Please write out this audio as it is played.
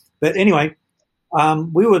But anyway,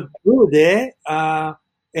 we were there,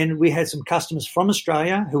 and we had some customers from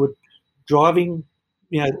Australia who were driving,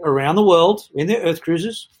 around the world in their earth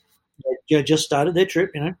cruisers. They just started their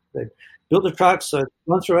trip. They built the trucks, so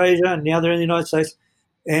went through Asia, and now they're in the United States.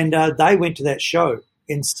 And they went to that show,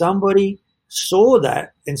 and somebody saw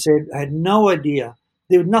that and said, I had no idea.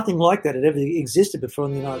 There was nothing like that had ever existed before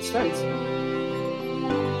in the United States.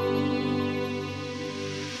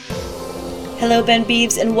 Hello, Ben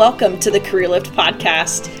Beeves, and welcome to the Career Lift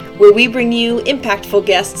podcast, where we bring you impactful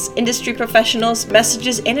guests, industry professionals,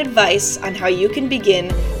 messages, and advice on how you can begin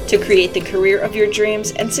to create the career of your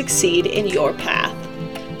dreams and succeed in your path.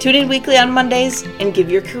 Tune in weekly on Mondays and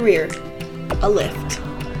give your career a lift.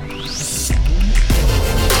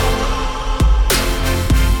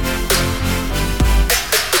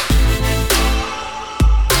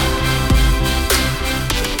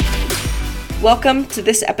 Welcome to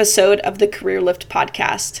this episode of the Career Lift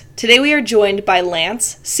podcast. Today we are joined by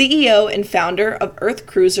Lance, CEO and founder of Earth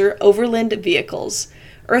Cruiser Overland Vehicles.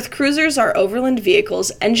 Earth Cruisers are overland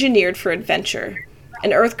vehicles engineered for adventure.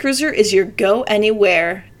 An Earth Cruiser is your go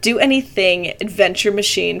anywhere, do anything adventure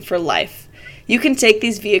machine for life. You can take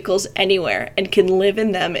these vehicles anywhere and can live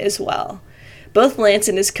in them as well. Both Lance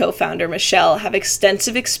and his co-founder, Michelle, have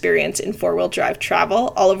extensive experience in four-wheel drive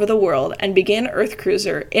travel all over the world and began Earth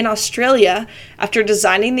Cruiser in Australia after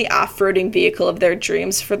designing the off-roading vehicle of their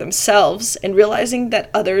dreams for themselves and realizing that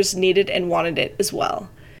others needed and wanted it as well.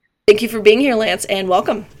 Thank you for being here, Lance, and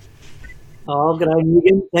welcome. Oh, good day,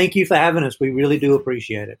 Megan. Thank you for having us. We really do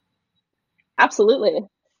appreciate it. Absolutely.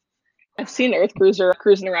 I've seen Earth Cruiser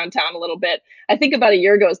cruising around town a little bit. I think about a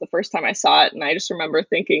year ago was the first time I saw it, and I just remember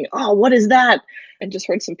thinking, oh, what is that? And just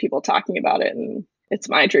heard some people talking about it, and it's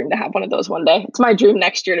my dream to have one of those one day. It's my dream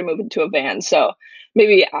next year to move into a van. So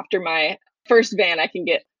maybe after my first van, I can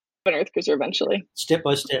get an Earth Cruiser eventually. Step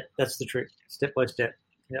by step. That's the trick. Step by step.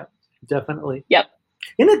 Yeah, definitely. Yep.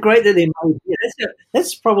 Isn't it great that they're made here?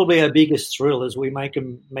 That's probably our biggest thrill as we make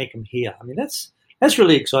them here. I mean, that's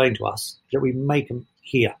really exciting to us that we make them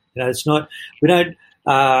here. It's not, we don't,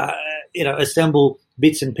 assemble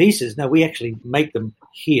bits and pieces. No, we actually make them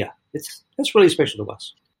here. That's really special to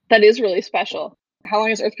us. That is really special. How long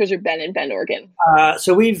has Earth Cruiser been in Bend, Oregon?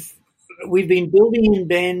 So we've been building in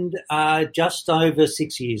Bend just over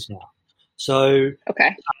 6 years now. So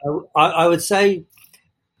okay, I would say,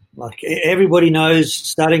 like everybody knows,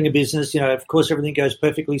 starting a business, of course everything goes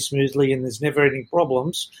perfectly smoothly and there's never any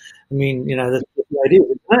problems. I mean, that's the idea,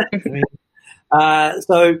 isn't it? I mean,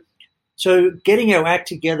 so getting our act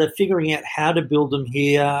together, figuring out how to build them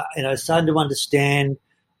here, starting to understand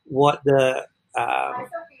what the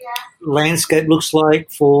landscape looks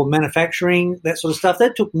like for manufacturing, that sort of stuff.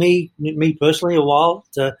 That took me personally a while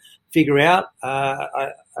to figure out.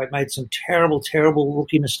 I made some terrible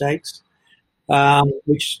rookie mistakes,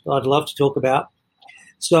 which I'd love to talk about.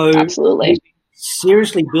 So absolutely,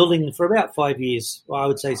 seriously building for about 5 years. I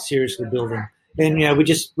would say seriously building, and we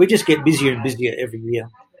just get busier and busier every year.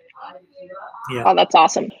 Yeah. Oh, that's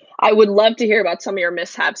awesome. I would love to hear about some of your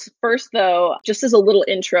mishaps. First, though, just as a little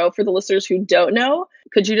intro for the listeners who don't know,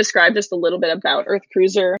 could you describe just a little bit about Earth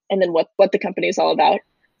Cruiser and then what the company is all about?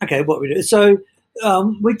 Okay, what we do. So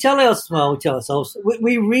we tell ourselves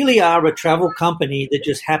we really are a travel company that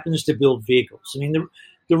just happens to build vehicles. I mean,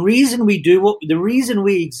 the reason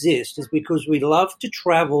we exist is because we love to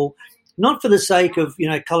travel, not for the sake of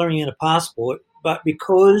coloring in a passport, but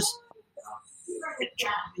because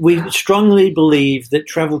we strongly believe that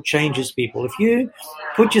travel changes people. If you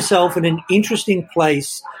put yourself in an interesting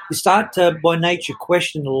place, you start to, by nature,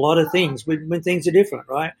 question a lot of things when things are different,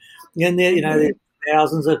 right? And there's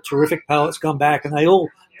thousands of terrific poets come back, and they all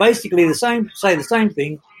basically say the same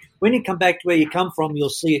thing. When you come back to where you come from, you'll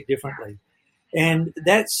see it differently. And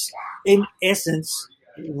that's, in essence,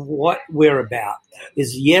 what we're about.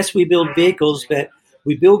 Is yes, we build vehicles, but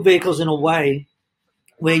we build vehicles in a way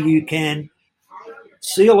where you can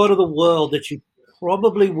see a lot of the world that you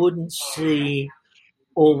probably wouldn't see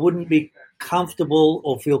or wouldn't be comfortable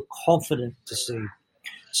or feel confident to see.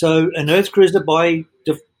 So an Earth Cruiser, by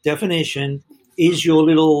definition, is your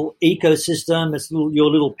little ecosystem. It's your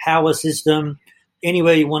little power system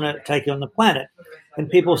anywhere you want to take it on the planet. And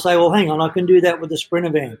people say, well, hang on, I can do that with a Sprinter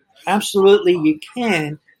van. Absolutely, you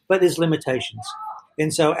can, but there's limitations.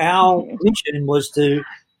 And so our mission was to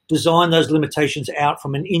design those limitations out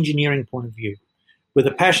from an engineering point of view. With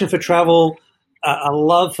a passion for travel, a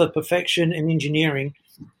love for perfection and engineering,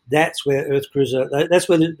 that's where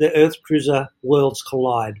the Earth Cruiser worlds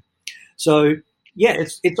collide. So, yeah,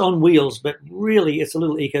 it's on wheels, but really it's a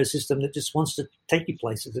little ecosystem that just wants to take you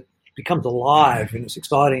places becomes alive and it's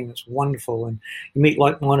exciting, it's wonderful, and you meet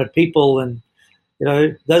like-minded people, and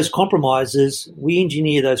those compromises, we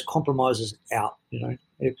engineer those compromises out.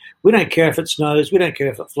 We don't care if it snows, we don't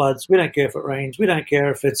care if it floods, we don't care if it rains, we don't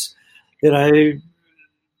care if it's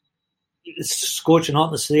it's scorching hot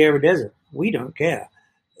in the Sahara Desert. We don't care.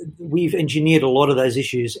 We've engineered a lot of those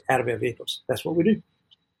issues out of our vehicles. That's what we do.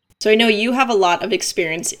 So I know you have a lot of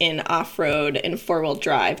experience in off-road and four-wheel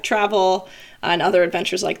drive travel and other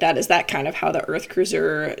adventures like that. Is that kind of how the Earth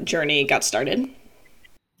Cruiser journey got started?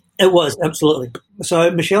 It was, absolutely.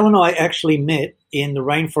 So Michelle and I actually met in the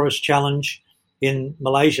Rainforest Challenge in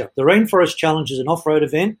Malaysia. The Rainforest Challenge is an off-road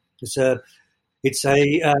event. It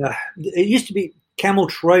used to be Camel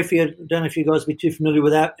Trophy. I don't know if you guys would be too familiar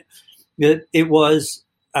with that. It was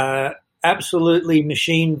absolutely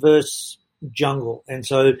machine versus jungle. And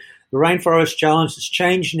so the Rainforest Challenge has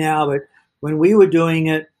changed now, but when we were doing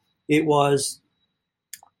it, it was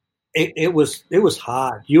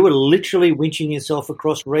hard. You were literally winching yourself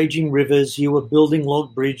across raging rivers. You were building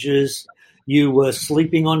log bridges. You were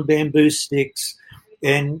sleeping on bamboo sticks,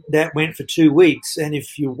 and that went for 2 weeks. And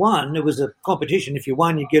if you won, it was a competition. If you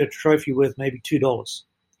won, you get a trophy worth maybe $2.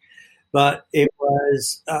 But it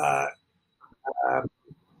was,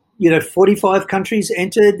 45 countries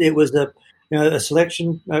entered. It was a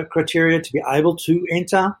selection criteria to be able to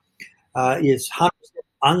enter. It's 100%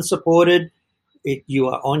 unsupported. You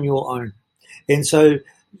are on your own. And so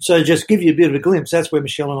just give you a bit of a glimpse, that's where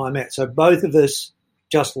Michelle and I met. So both of us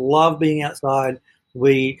just love being outside.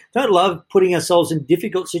 We don't love putting ourselves in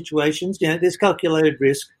difficult situations. There's calculated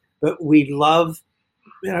risk, but we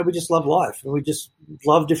just love life. And we just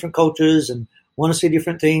love different cultures and want to see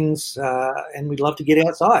different things, and we'd love to get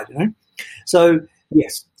outside, So,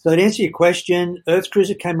 yes. So to answer your question, Earth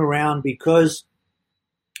Cruiser came around because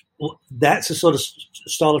that's the sort of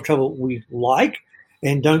style of travel we like.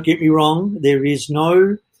 And don't get me wrong, there is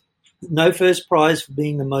no first prize for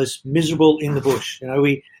being the most miserable in the bush.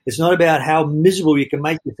 It's not about how miserable you can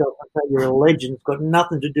make yourself and say you're a legend. It's got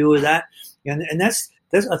nothing to do with that. And that's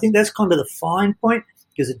I think that's kind of the fine point.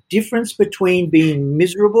 There's a difference between being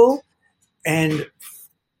miserable and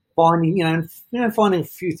finding a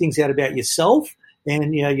few things out about yourself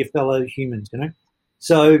and your fellow humans.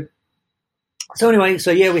 So anyway,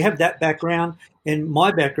 we have that background, and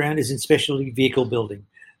my background is in specialty vehicle building.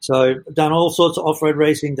 So I've done all sorts of off-road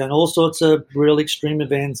racing, done all sorts of real extreme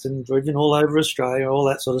events, and driven all over Australia, all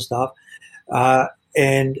that sort of stuff.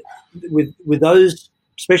 And with those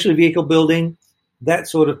specialty vehicle building, that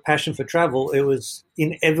sort of passion for travel, it was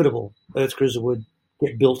inevitable Earth Cruiser would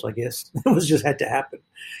get built, I guess. It was just had to happen.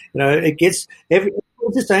 It's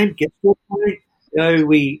the same. Gets to a point.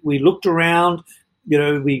 We looked around.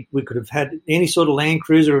 We could have had any sort of Land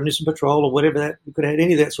Cruiser or Nissan Patrol or whatever that. We could have had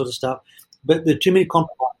any of that sort of stuff. But there are too many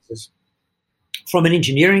compromises. From an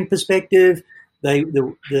engineering perspective, I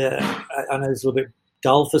know it's a little bit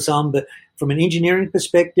dull for some, but from an engineering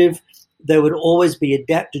perspective, they would always be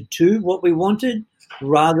adapted to what we wanted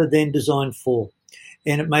rather than designed for.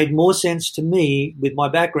 And it made more sense to me, with my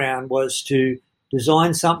background, was to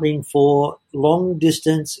design something for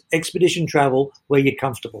long-distance expedition travel where you're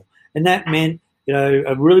comfortable. And that meant,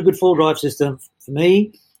 a really good full drive system for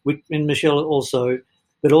me, and Michelle also,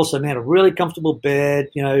 but also meant a really comfortable bed,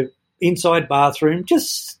 inside bathroom,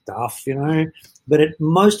 just stuff, But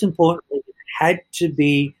most importantly, it had to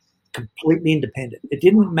be completely independent. It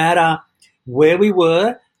didn't matter where we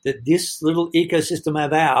were, that this little ecosystem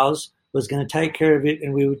of ours was going to take care of it,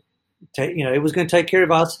 and we would take, it was going to take care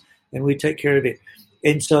of us, and we'd take care of it.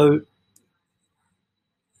 And so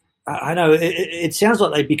I know it sounds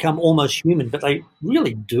like they become almost human, but they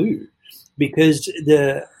really do, because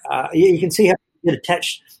you can see how you get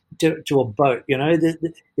attached to a boat.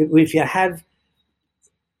 If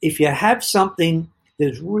you have something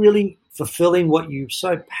that's really fulfilling what you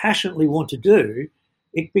so passionately want to do,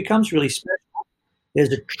 it becomes really special.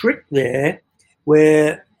 There's a trick there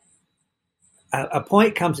where a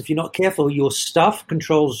point comes, if you're not careful, your stuff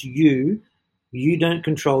controls you. You don't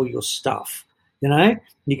control your stuff.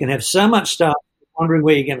 You can have so much stuff, wondering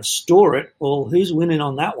where you're going to store it. Well, who's winning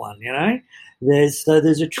on that one? There's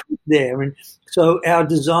a trick there. And so our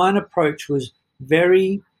design approach was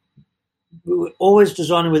we were always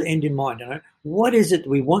designing with end in mind. What is it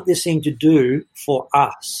we want this thing to do for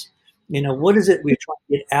us? What is it we're trying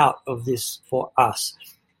to get out of this for us?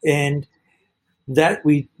 And that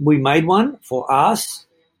we made one for us.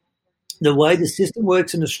 The way the system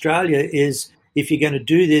works in Australia is, if you're going to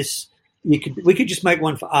do this, we could just make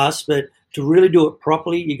one for us, but to really do it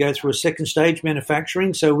properly, you go through a second stage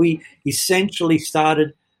manufacturing. So we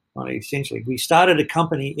started a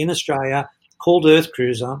company in Australia called Earth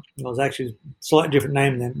Cruiser. It was actually a slightly different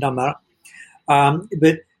name then, doesn't matter.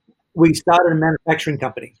 But we started a manufacturing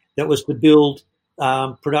company that was to build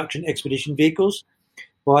production expedition vehicles.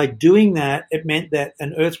 By doing that, it meant that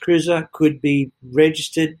an Earth Cruiser could be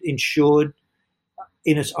registered, insured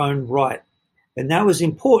in its own right. And that was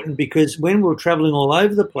important because when we were traveling all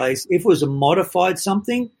over the place, if it was a modified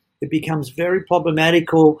something, it becomes very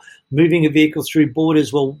problematical moving a vehicle through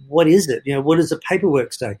borders. Well, what is it? What does the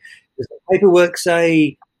paperwork say? Does the paperwork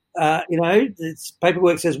say,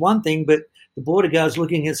 paperwork says one thing, but the border guard's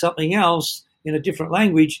looking at something else in a different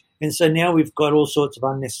language. And so now we've got all sorts of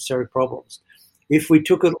unnecessary problems. If we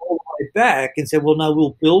took it all the way back and said, well, no,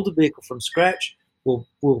 we'll build the vehicle from scratch. We'll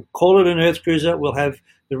call it an Earth Cruiser. We'll have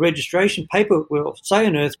the registration paper. We'll say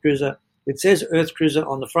an Earth Cruiser. It says Earth Cruiser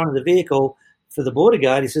on the front of the vehicle. For the border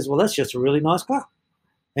guard, he says, well, that's just a really nice car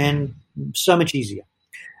and so much easier.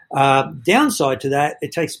 Downside to that,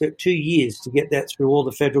 it takes about 2 years to get that through all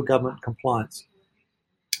the federal government compliance.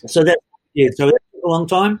 So that took a long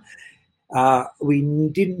time. We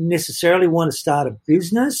didn't necessarily want to start a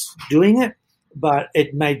business doing it, but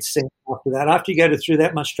it made sense after that. After you go through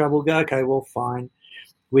that much trouble, go, okay, well, fine.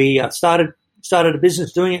 We started a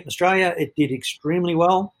business doing it in Australia. It did extremely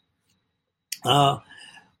well.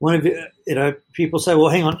 One of people say, well,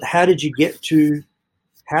 hang on, how did you get to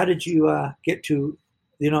the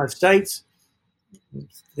United States?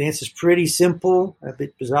 The answer is pretty simple, a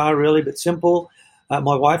bit bizarre really, but simple.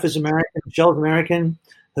 My wife is American, Michelle's American.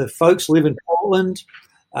 Her folks live in Portland.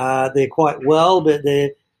 They're quite well, but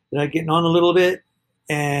they're getting on a little bit.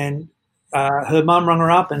 And her mum rang her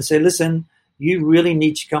up and said, listen, you really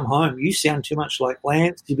need to come home. You sound too much like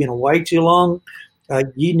Lance. You've been away too long.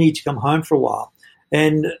 You need to come home for a while.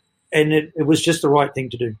 And it was just the right thing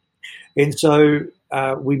to do. And so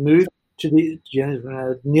we moved to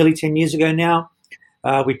nearly 10 years ago now.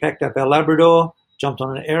 We packed up our Labrador, jumped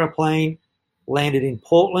on an aeroplane, landed in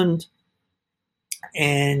Portland,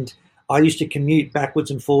 and I used to commute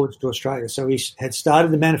backwards and forwards to Australia. So we had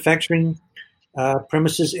started the manufacturing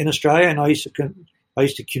premises in Australia, and I used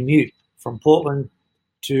to commute from Portland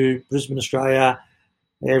to Brisbane, Australia,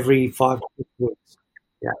 every 5 to 6 weeks.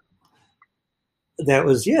 Yeah. That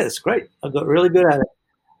was, it's great. I got really good at it.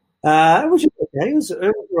 It was okay. It was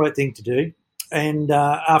the right thing to do. And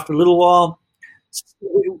after a little while,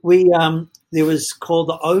 there was called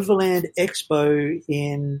the Overland Expo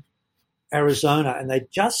in Arizona, and they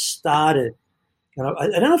just started. I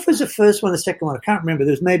don't know if it was the first one or the second one. I can't remember.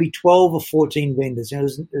 There was maybe 12 or 14 vendors.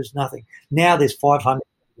 There's nothing. Now there's 500.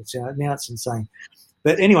 Now it's insane.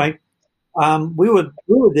 But anyway, we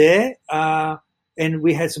were there, and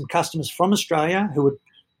we had some customers from Australia who were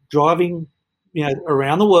driving,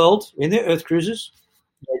 around the world in their Earth Cruisers.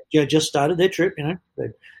 They just started their trip. They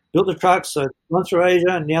built the trucks, so went through Asia,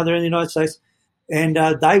 and now they're in the United States. And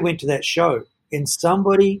they went to that show, and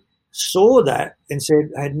somebody saw that and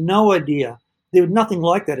said, I had no idea. There was nothing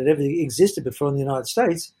like that had ever existed before in the United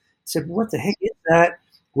States. Said, what the heck is that?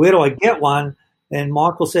 Where do I get one? And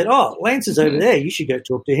Michael said, oh, Lance is over there. You should go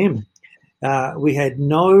talk to him. We had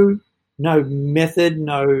no method,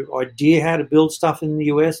 no idea how to build stuff in the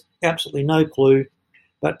US, absolutely no clue,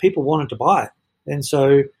 but people wanted to buy it. And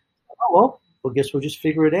so, well, I guess we'll just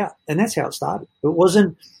figure it out. And that's how it started. It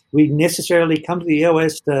wasn't we necessarily come to the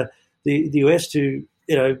US to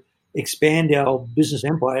expand our business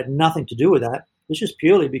empire. It had nothing to do with that. It was just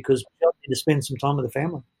purely because we wanted to spend some time with the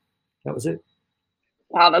family. That was it.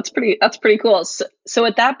 Wow, that's pretty cool. So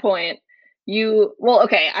at that point,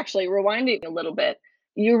 actually rewinding a little bit,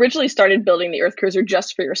 you originally started building the Earth Cruiser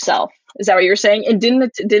just for yourself. Is that what you're saying? And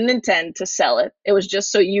didn't intend to sell it. It was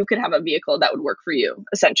just so you could have a vehicle that would work for you,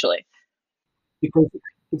 essentially. Because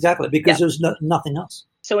there was nothing else.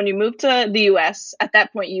 So when you moved to the US, at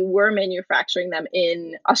that point, you were manufacturing them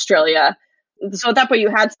in Australia. So at that point, you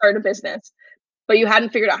had started a business, but you hadn't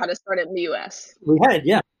figured out how to start it in the US. We had,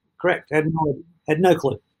 yeah, correct. Had no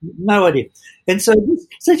clue, no idea. And so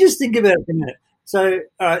just think about it for a minute. So,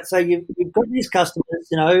 all right, so you've got these customers,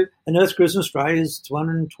 an Earth Cruiser in Australia is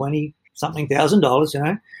 $220-something thousand,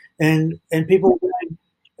 and people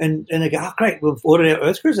and they go, oh, great, we've ordered our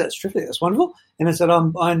Earth Cruiser. That's terrific. That's wonderful. And I said,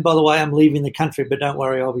 by the way, I'm leaving the country, but don't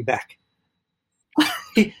worry, I'll be back.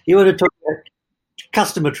 You want to talk about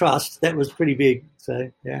customer trust? That was pretty big.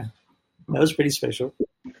 So, yeah, that was pretty special.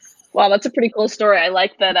 Wow, that's a pretty cool story. I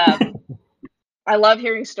like that. I love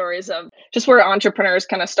hearing stories of just where entrepreneurs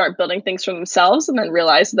kind of start building things for themselves and then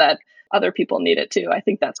realize that other people need it too. I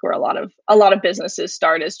think that's where a lot of businesses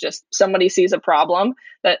start, is just somebody sees a problem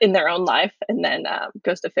that in their own life and then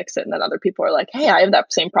goes to fix it. And then other people are like, hey, I have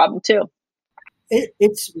that same problem too.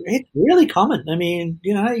 It's really common. I mean,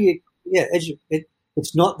 yeah,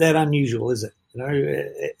 it's not that unusual, is it?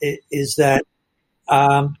 Is that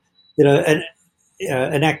an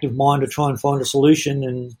active mind to try and find a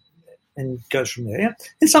solution and goes from there. Yeah?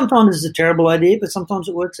 And sometimes it's a terrible idea, but sometimes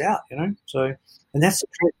it works out. So and that's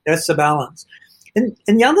the balance. And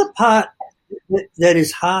the other part that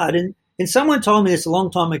is hard, and someone told me this a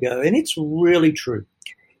long time ago, and it's really true,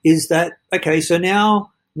 is that, okay, so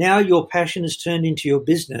now your passion has turned into your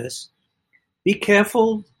business. Be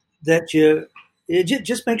careful that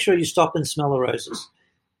just make sure you stop and smell the roses,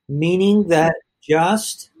 meaning that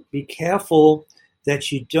just be careful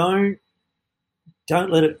that you don't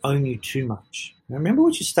let it own you too much. Remember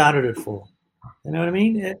what you started it for. You know what I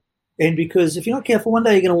mean? And because if you're not careful, one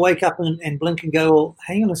day you're going to wake up and blink and go, well,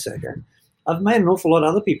 hang on a second. I've made an awful lot of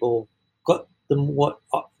other people got them what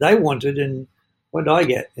they wanted, and what did I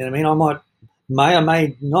get? You know what I mean? I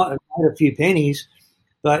may not have made a few pennies,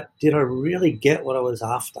 but did I really get what I was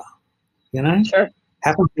after? Sure.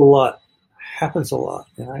 Happens a lot.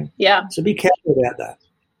 Yeah. So be careful about that.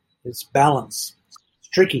 It's balance. It's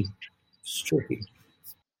tricky.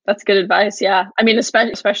 That's good advice. Yeah. I mean,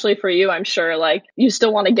 especially for you, I'm sure like you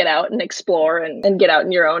still want to get out and explore and get out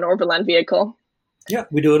in your own overland vehicle. Yeah,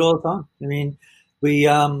 we do it all the time. I mean, we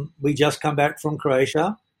just come back from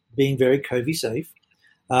Croatia, being very COVID safe,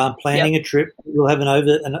 planning a trip. We'll have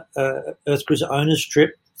an Earth Cruiser owners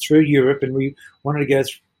trip through Europe, and we wanted to go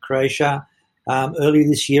through Croatia. Earlier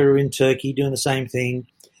this year, we were in Turkey doing the same thing.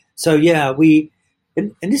 So yeah,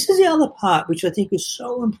 and this is the other part which I think is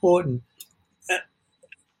so important.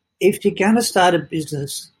 If you're going to start a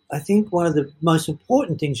business, I think one of the most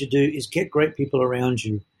important things you do is get great people around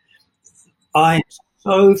you. I'm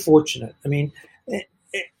so fortunate. I mean,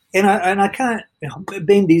 and I can't.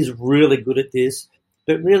 BNB is really good at this,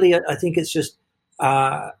 but really, I think it's just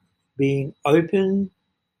being open,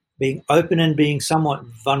 and being somewhat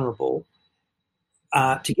vulnerable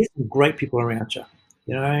to get some great people around you.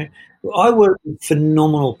 I work with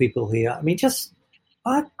phenomenal people here. I mean,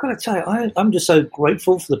 I've got to tell you, I'm just so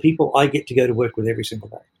grateful for the people I get to go to work with every single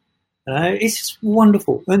day. It's just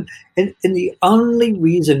wonderful, and the only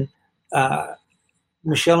reason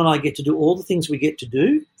Michelle and I get to do all the things we get to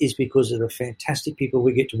do is because of the fantastic people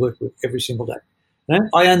we get to work with every single day.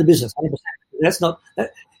 I own the business. 100%. That's not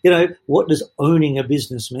that. What does owning a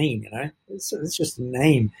business mean? It's just a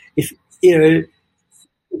name. If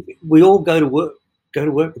we all go to work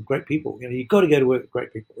with great people. You've got to go to work with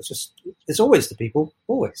great people. It's always the people,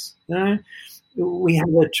 always. We have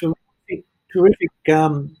a terrific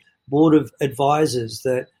board of advisors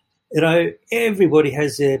that, everybody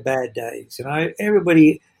has their bad days.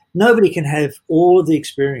 Nobody can have all of the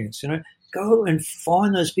experience. Go and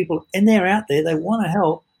find those people, and they're out there. They want to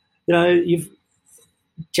help. You've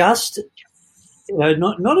just,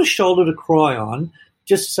 not a shoulder to cry on.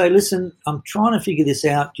 Just say, listen, I'm trying to figure this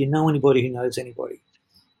out. Do you know anybody who knows anybody?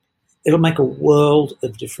 It'll make a world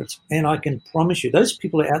of difference. And I can promise you, those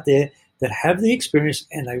people are out there that have the experience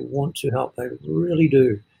and they want to help. They really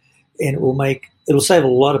do. And it'll save a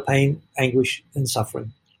lot of pain, anguish, and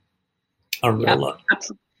suffering. A real lot.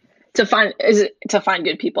 Absolutely. To find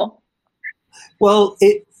good people? Well,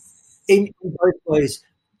 in both ways.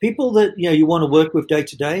 People that you want to work with day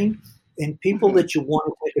to day, and people that you want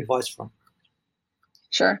to take advice from.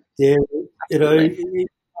 Sure. I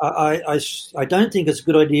don't think it's a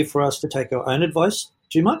good idea for us to take our own advice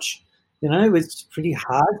too much. It's pretty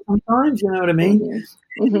hard sometimes. You know what I mean?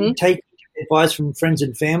 Mm-hmm. Take advice from friends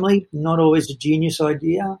and family, not always a genius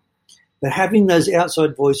idea. But having those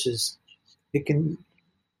outside voices, it can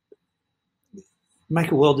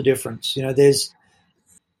make a world of difference. There's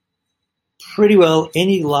pretty well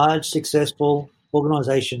any large, successful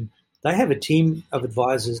organization, they have a team of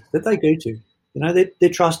advisors that they go to. They're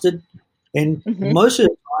trusted, and most of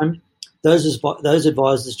the time, those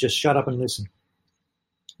advisors just shut up and listen.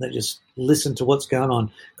 They just listen to what's going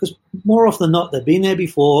on, because more often than not, they've been there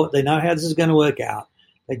before. They know how this is going to work out.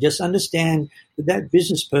 They just understand that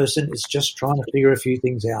business person is just trying to figure a few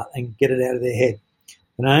things out and get it out of their head.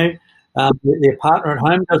 Their partner at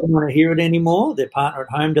home doesn't want to hear it anymore. Their partner at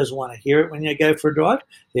home doesn't want to hear it when they go for a drive.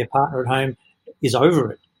 Their partner at home is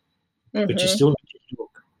over it, but you still need to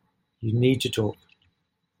talk. You need to talk.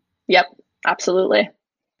 Yep, absolutely.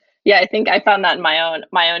 Yeah, I think I found that in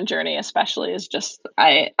my own journey, especially, is just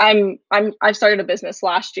I started a business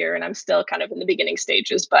last year, and I'm still kind of in the beginning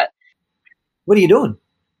stages. But what are you doing?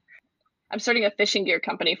 I'm starting a fishing gear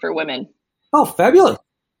company for women. Oh, fabulous!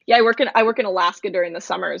 Yeah, I work in Alaska during the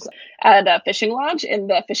summers at a fishing lodge, and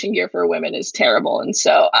the fishing gear for women is terrible. And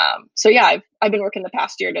so yeah, I've been working the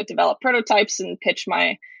past year to develop prototypes and pitch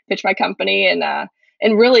my company, and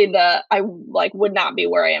And really I like would not be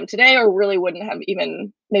where I am today, or really wouldn't have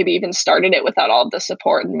even started it without all the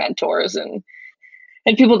support and mentors and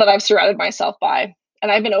people that I've surrounded myself by.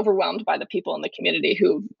 And I've been overwhelmed by the people in the community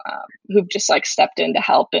who've just like stepped in to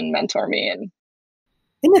help and mentor me. And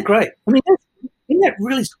isn't that great? I mean, isn't that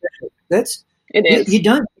really special? It is. You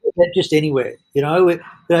don't get that just anywhere.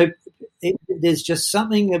 There's just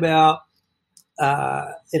something about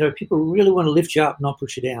people really want to lift you up, not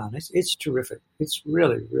push you down. It's terrific. It's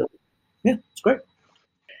really, really, it's great.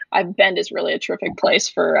 Bend is really a terrific place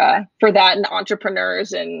for that, and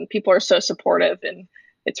entrepreneurs, and people are so supportive, and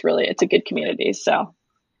it's a good community. So,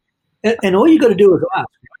 and all you got to do is ask.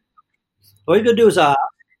 All you got to do is ask.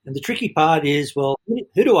 And the tricky part is, well,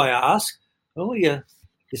 who do I ask? Well, you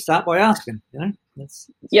start by asking. That's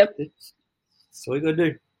all you got to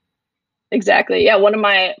do. Exactly. Yeah.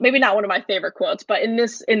 Maybe not one of my favorite quotes, but in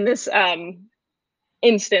this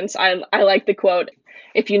instance, I like the quote,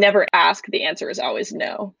 "If you never ask, the answer is always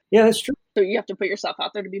no." Yeah, that's true. So you have to put yourself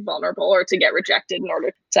out there to be vulnerable or to get rejected in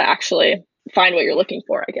order to actually find what you're looking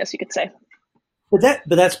for, I guess you could say. But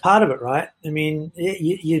that's part of it, right? I mean,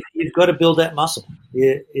 you've got to build that muscle.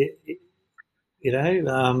 You've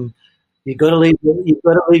got to leave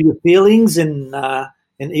your feelings and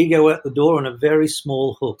ego out the door on a very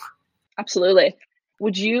small hook. Absolutely.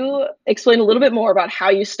 Would you explain a little bit more about how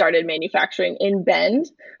you started manufacturing in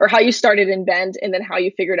Bend, or how you started in Bend, and then how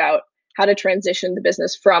you figured out how to transition the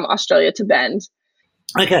business from Australia to Bend?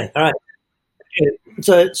 Okay, all right.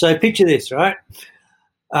 So picture this, right?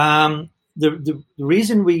 The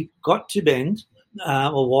reason we got to Bend,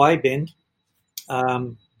 or why Bend,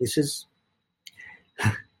 is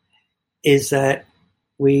that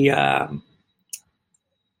we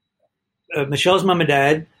Michelle's mum and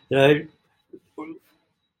dad.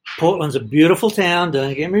 Portland's a beautiful town.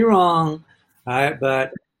 Don't get me wrong,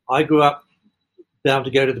 but I grew up being able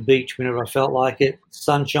to go to the beach whenever I felt like it.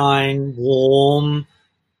 Sunshine, warm.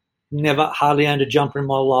 Never hardly owned a jumper in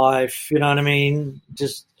my life. You know what I mean?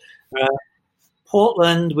 Just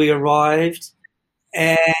Portland. We arrived,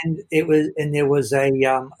 and there was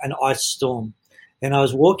an ice storm, and I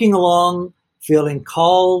was walking along, feeling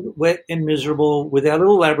cold, wet, and miserable with our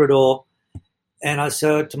little Labrador, and I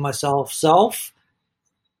said to myself, "Self,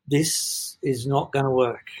 this is not going to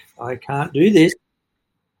work. I can't do this."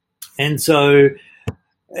 And so,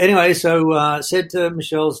 anyway, said to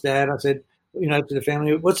Michelle's dad, I said, to the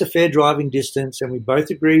family, "What's a fair driving distance?" And we both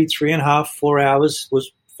agreed 3.5, 4 hours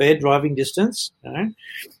was fair driving distance,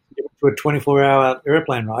 for a 24-hour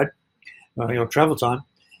airplane ride, or travel time.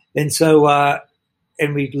 And so,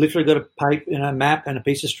 and we literally got a map and a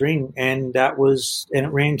piece of string, and it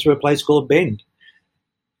ran through a place called Bend.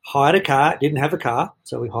 Hired a car, didn't have a car,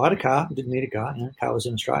 so we hired a car, didn't need a car, car was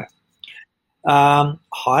in Australia.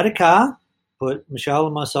 Hired a car, put Michelle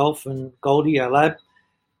and myself and Goldie, our lab,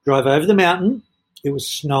 drove over the mountain. It was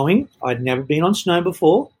snowing. I'd never been on snow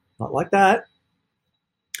before, not like that.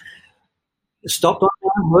 Stopped on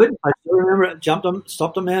Mount Hood. I still remember it.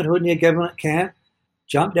 Stopped on Mount Hood near Gabinet Camp,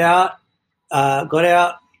 jumped out, got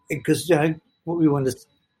out, because we wanted to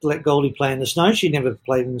let Goldie play in the snow. She'd never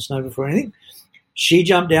played in the snow before or anything. She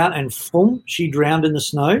jumped out and she drowned in the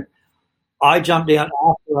snow. I jumped out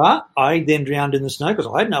after her. I then drowned in the snow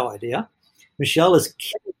because I had no idea. Michelle is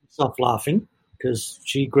killing herself laughing because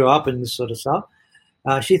she grew up in this sort of stuff.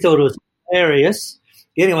 She thought it was hilarious.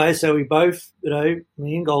 Anyway, so we both, me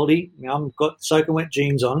and Goldie, got soaking wet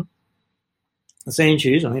jeans on, the sand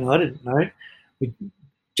shoes. I mean, I didn't know. We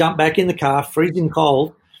jumped back in the car, freezing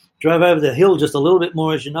cold, drove over the hill just a little bit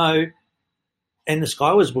more, as you know, and the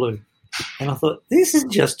sky was blue. And I thought, this is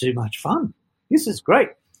just too much fun. This is great.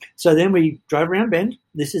 So then we drove around Bend.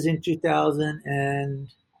 This is in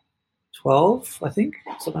 2012, I think,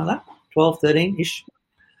 something like that, 12, 13-ish.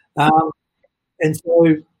 And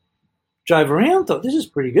so drove around, thought this is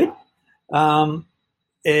pretty good,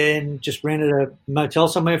 and just rented a motel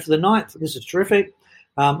somewhere for the night. Thought, this is terrific.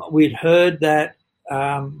 We'd heard that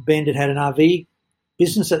Bend had an RV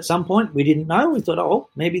business at some point. We didn't know. We thought,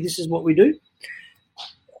 maybe this is what we do.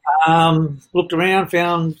 Looked around,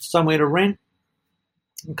 found somewhere to rent.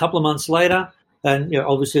 A couple of months later, and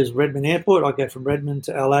obviously it was Redmond Airport. I go from Redmond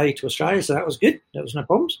to LA to Australia, so that was good. That was no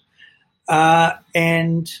problems.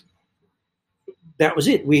 And that was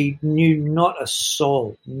it. We knew not a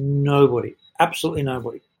soul, nobody, absolutely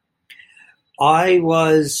nobody. I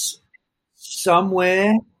was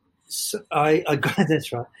somewhere. I got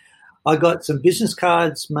that's right. I got some business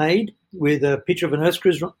cards made with a picture of an Earth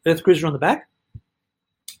Cruiser on the back.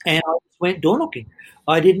 And I just went door knocking.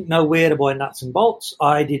 I didn't know where to buy nuts and bolts.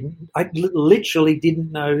 I literally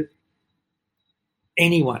didn't know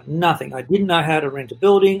anyone, nothing. I didn't know how to rent a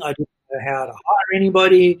building. I didn't know how to hire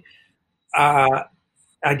anybody. I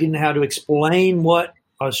didn't know how to explain what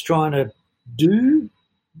I was trying to do.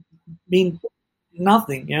 I mean,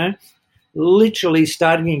 nothing, literally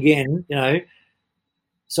starting again,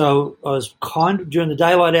 So I was during the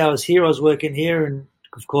daylight hours here, I was working here, and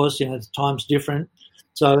of course, the time's different.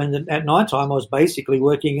 So at night time, I was basically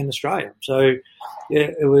working in Australia. So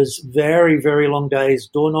it was very, very long days,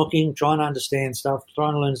 door knocking, trying to understand stuff,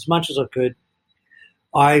 trying to learn as much as I could.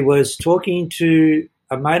 I was talking to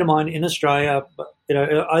a mate of mine in Australia,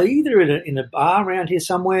 either in a bar around here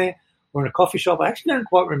somewhere or in a coffee shop. I actually don't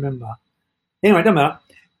quite remember. Anyway, it doesn't matter.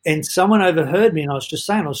 And someone overheard me, and I was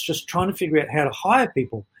just trying to figure out how to hire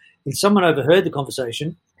people. And someone overheard the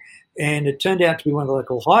conversation, and it turned out to be one of the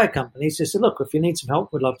local hire companies. They said, look, if you need some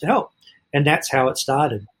help, we'd love to help. And that's how it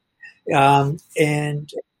started.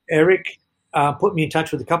 And Eric put me in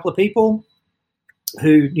touch with a couple of people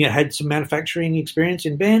who had some manufacturing experience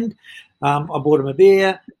in Bend. I bought him a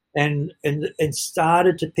beer and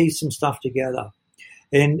started to piece some stuff together.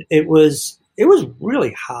 And it was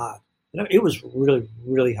really hard. It was really,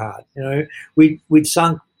 really hard. We'd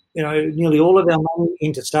sunk, nearly all of our money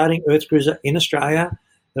into starting Earth Cruiser in Australia.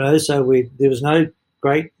 So there was no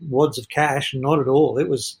great wads of cash, not at all. It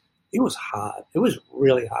was hard. It was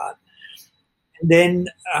really hard. And then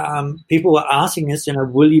people were asking us,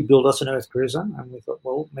 will you build us an Earth Cruiser? And we thought,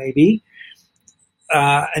 well, maybe.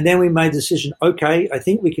 And then we made the decision, okay, I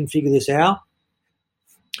think we can figure this out.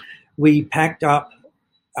 We packed up,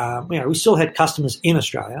 we still had customers in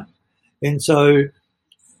Australia. And so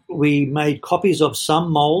we made copies of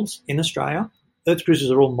some molds in Australia. Earth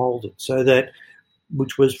Cruisers are all molded,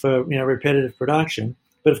 which was for repetitive production.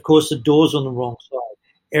 But of course, the door's on the wrong side.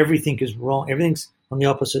 Everything is wrong. Everything's on the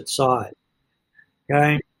opposite side.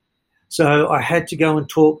 Okay, so I had to go and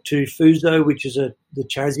talk to Fuso, which is the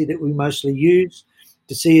chassis that we mostly use,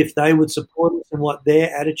 to see if they would support us and what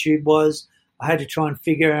their attitude was. I had to try and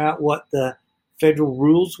figure out what the federal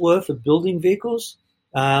rules were for building vehicles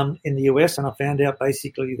in the US, and I found out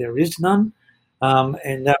basically there is none,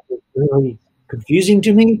 and that was really confusing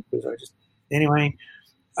to me because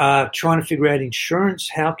trying to figure out insurance.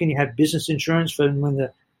 How can you have business insurance for when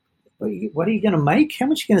what are you going to make? How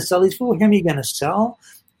much are you going to sell these for? How many are you going to sell?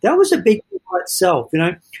 That was a big thing by itself.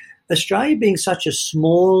 Australia being such a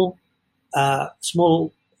small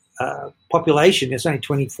population, there's only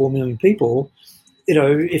 24 million people.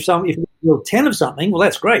 If you build 10 of something, well,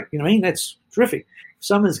 that's great. That's terrific. If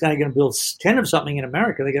someone's going to build 10 of something in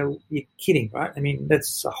America, they go, you're kidding, right?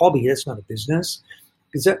 That's a hobby. That's not a business.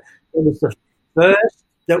 Because that was the first.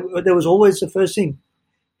 That was always the first thing.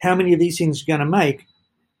 How many of these things are you going to make?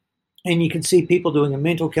 And you can see people doing a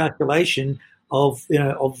mental calculation of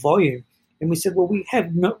volume. And we said, well, we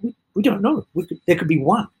don't know. There could be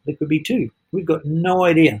one. There could be two. We've got no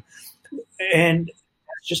idea. And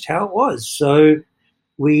that's just how it was. So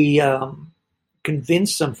we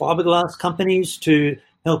convinced some fiberglass companies to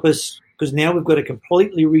help us because now we've got to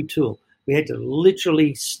completely retool. We had to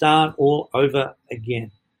literally start all over again.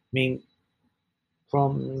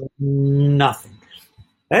 From nothing.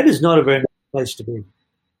 That is not a very nice place to be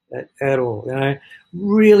at all.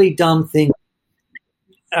 Really dumb thing.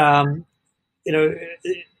 The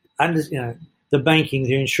banking,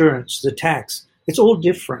 the insurance, the tax, it's all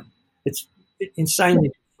different. It's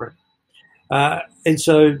insanely different. And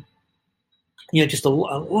so, just a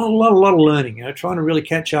lot of learning, trying to really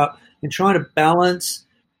catch up and trying to balance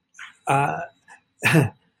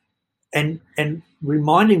and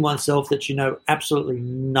reminding oneself that you know absolutely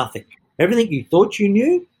nothing. Everything you thought you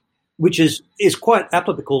knew, which is quite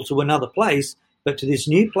applicable to another place, but to this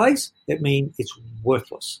new place, it means it's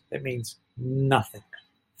worthless. It means nothing.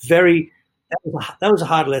 That was a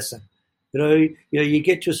hard lesson. You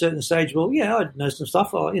get to a certain stage, well, yeah, I know some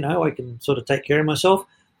stuff. I can sort of take care of myself,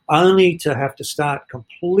 only to have to start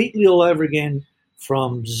completely all over again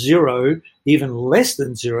from zero, even less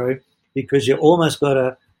than zero, because you almost got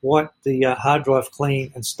to wipe the hard drive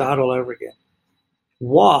clean and start all over again.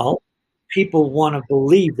 While people want to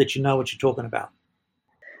believe that you know what you're talking about.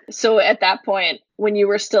 So at that point, when you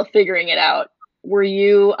were still figuring it out, were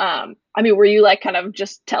you, were you like kind of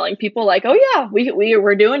just telling people like, oh yeah,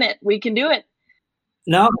 we're doing it. We can do it.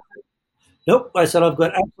 No, nope. I said,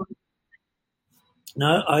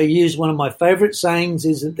 No, I use one of my favorite sayings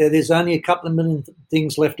is that there's only a couple of million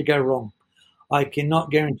things left to go wrong. I cannot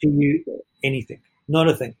guarantee you anything, not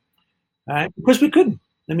a thing, because we couldn't.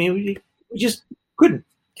 We just couldn't.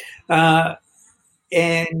 And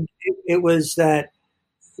it was that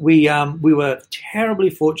we were terribly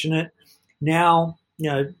fortunate. Now,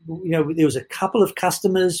 there was a couple of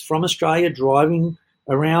customers from Australia driving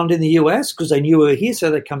around in the US because they knew we were here, so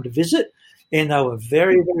they come to visit, and they were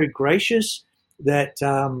very, very gracious that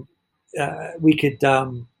we could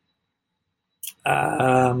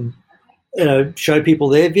show people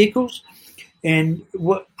their vehicles. And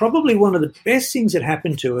probably one of the best things that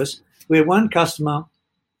happened to us, we had one customer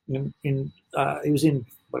he was in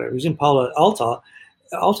Palo Alto.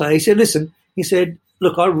 He said, "Listen," he said,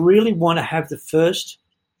 "look, I really want to have the first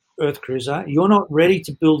Earth Cruiser. You're not ready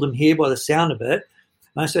to build them here by the sound of it."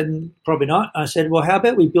 And I said, "Probably not." I said, "Well, how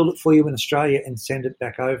about we build it for you in Australia and send it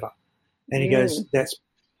back over?" And he goes, "That's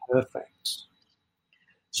perfect."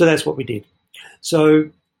 So that's what we did. So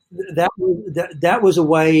that was a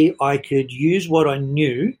way I could use what I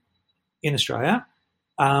knew in Australia,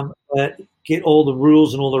 but get all the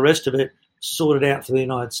rules and all the rest of it sorted out for the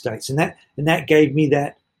United States. And that gave me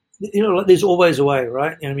that, there's always a way,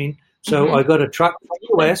 right? You know what I mean? So I got a truck from the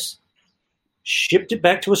US, shipped it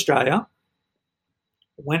back to Australia,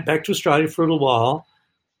 went back to Australia for a little while,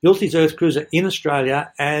 built his Earth Cruiser in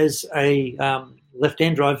Australia as a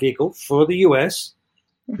left-hand drive vehicle for the US,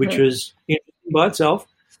 which was interesting by itself.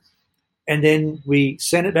 And then we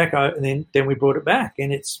sent it back out, and then we brought it back,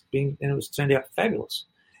 and it was turned out fabulous.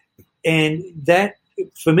 And that,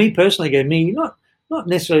 for me personally, gave me not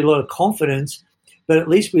necessarily a lot of confidence, but at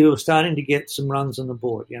least we were starting to get some runs on the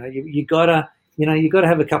board. You gotta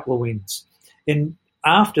have a couple of wins. And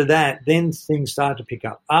after that, then things started to pick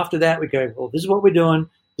up. After that, we go, well, this is what we're doing.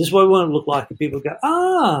 This is what we want to look like. And people go,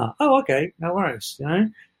 okay, no worries,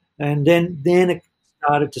 And then it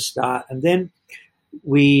started to start. And then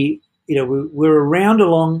we were around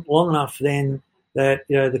long enough then that,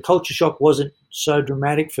 the culture shock wasn't so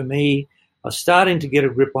dramatic for me. I was starting to get a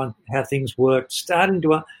grip on how things worked, starting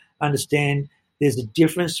to understand there's a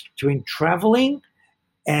difference between traveling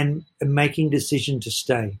and making a decision to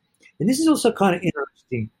stay. And this is also kind of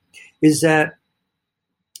interesting, is that,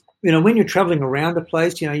 when you're traveling around a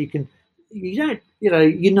place, well,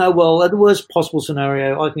 the worst possible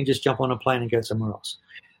scenario, I can just jump on a plane and go somewhere else.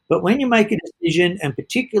 But when you make a decision, and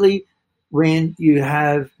particularly when you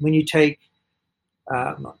have a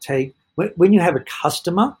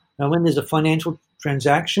customer, when there's a financial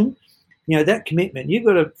transaction, that commitment, you've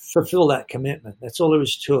got to fulfill that commitment. That's all there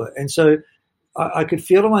is to it. And so I could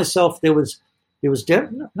feel to myself there was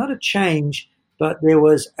not a change, but there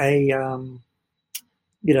was a,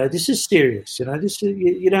 this is serious.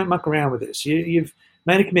 You don't muck around with this. You've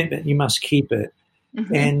made a commitment. You must keep it.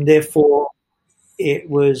 And therefore, it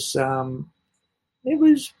was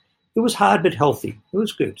hard but healthy. It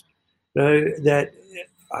was good. We're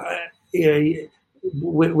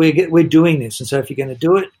doing this, and so if you're going to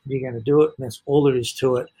do it, you're going to do it, and that's all there is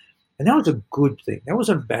to it. And that was a good thing. That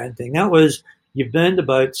wasn't a bad thing. That was, you've burned the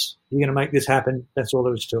boats. You're going to make this happen. That's all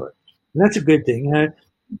there is to it, and that's a good thing.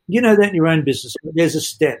 You know that in your own business, there's a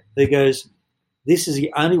step that goes, this is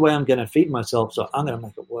the only way I'm going to feed myself, so I'm going to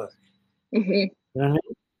make it work. You know what I mean?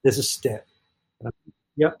 There's a step.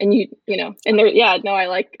 Yep. And I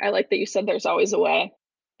like that you said there's always a way.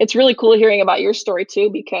 It's really cool hearing about your story too,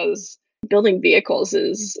 because building vehicles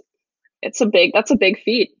that's a big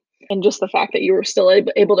feat. And just the fact that you were still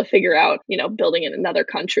able to figure out, building in another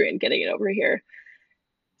country and getting it over here,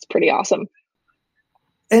 it's pretty awesome.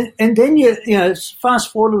 And then you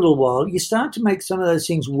fast forward a little while, you start to make some of those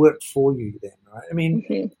things work for you then, right? I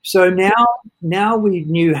mean, so now we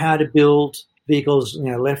knew how to build vehicles,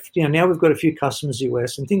 now we've got a few customers in the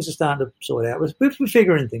US, and things are starting to sort out. We're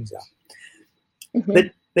figuring things out.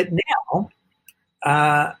 But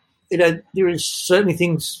now, there is certainly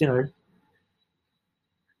things,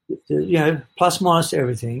 plus minus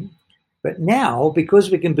everything. But now, because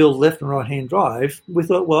we can build left and right hand drive, we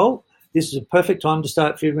thought, well, this is a perfect time to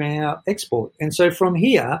start figuring out export. And so from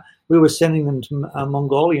here, we were sending them to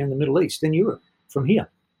Mongolia and the Middle East and Europe from here,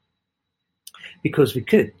 because we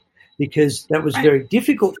could. Because that was very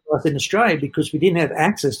difficult for us in Australia, because we didn't have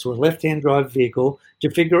access to a left-hand drive vehicle to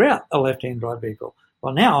figure out a left-hand drive vehicle.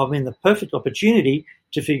 Well, now I'm in the perfect opportunity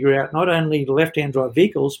to figure out not only the left-hand drive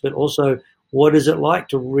vehicles, but also what is it like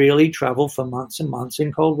to really travel for months and months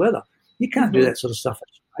in cold weather. You can't do that sort of stuff in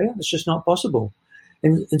Australia. It's just not possible.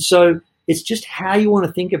 And so it's just how you want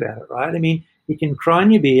to think about it, right? I mean, you can cry in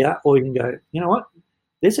your beer, or you can go, you know what,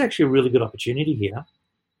 there's actually a really good opportunity here.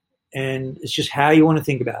 And it's just how you want to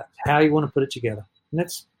think about it, how you want to put it together. And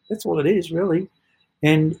that's all it is, really.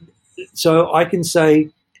 And so I can say,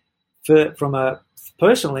 from a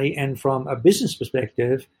personally and from a business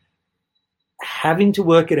perspective, having to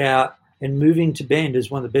work it out and moving to Bend is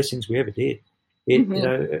one of the best things we ever did.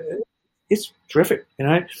 It's terrific.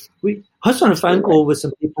 I was on a phone call with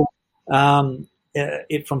some people from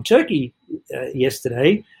Turkey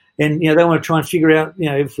yesterday, and they want to try and figure out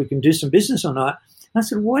if we can do some business or not. And I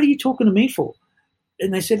said, what are you talking to me for?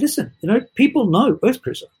 And they said, listen, people know Earth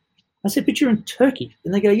Cruiser. I said, but you're in Turkey.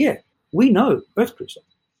 And they go, yeah, we know Earth Cruiser.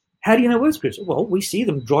 How do you know Earth Cruiser? Well, we see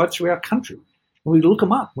them drive through our country. And we look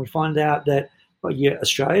them up. And we find out that, well, yeah,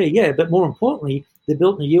 Australia, yeah, but more importantly, they're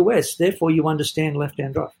built in the US. Therefore, you understand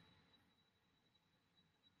left-hand drive.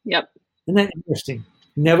 Yep. Isn't that interesting?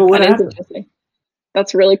 Never would happen. Interesting.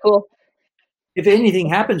 That's really cool. If anything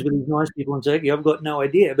happens with these nice people in Turkey, I've got no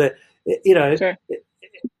idea. But, sure.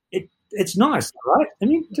 It's nice, right? I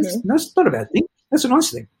mean, that's not a bad thing. That's a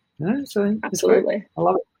nice thing. So absolutely. I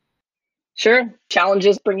love it. Sure.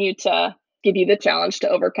 Challenges give you the challenge to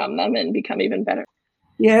overcome them and become even better.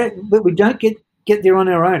 Yeah, but we don't get there on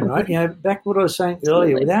our own, right? Back to what I was saying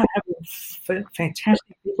earlier, without having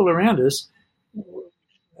fantastic people around us,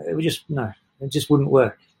 it just wouldn't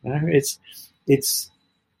work. It's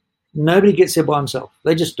nobody gets there by himself.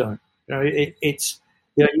 They just don't.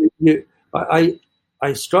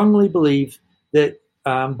 I strongly believe that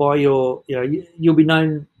by your, you'll be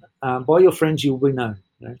known, by your friends you will be known.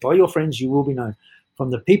 By your friends you will be known.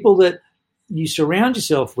 From the people that you surround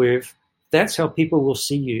yourself with, that's how people will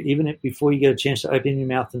see you. Even before you get a chance to open your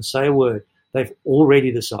mouth and say a word, they've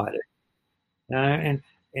already decided. And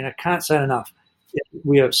I can't say it enough.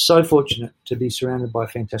 We are so fortunate to be surrounded by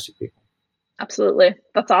fantastic people. Absolutely.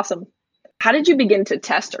 That's awesome. How did you begin to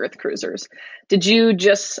test Earth Cruisers?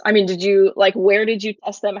 where did you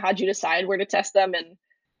test them? How did you decide where to test them? And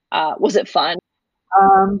was it fun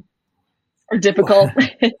or difficult?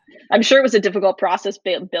 I'm sure it was a difficult process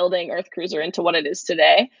building Earth Cruiser into what it is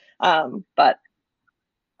today. But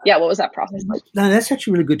yeah, what was that process like? No, that's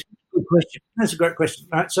actually a really good question. That's a great question.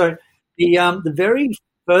 All right. So the very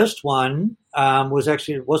first one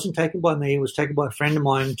it wasn't taken by me. It was taken by a friend of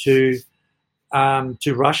mine to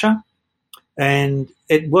Russia. And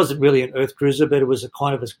it wasn't really an Earth Cruiser, but it was a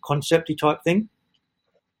kind of a concept-y type thing.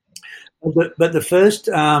 But the first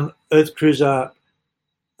Earth Cruiser,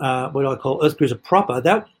 what I call Earth Cruiser proper,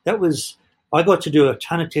 that was, I got to do a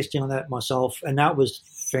ton of testing on that myself, and that was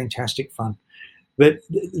fantastic fun. But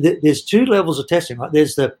there's two levels of testing. Right?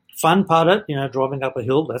 There's the fun part of it, driving up a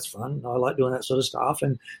hill. That's fun. I like doing that sort of stuff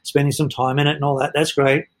and spending some time in it and all that. That's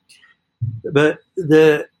great. But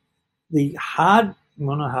the hard,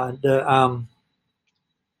 well, not hard, the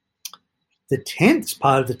tenth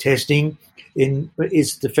part of the testing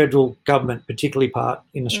is the federal government, particularly part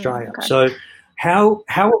in Australia. Okay. So how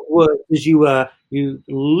it works is you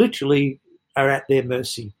literally are at their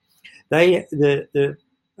mercy. The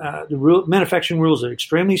manufacturing rules are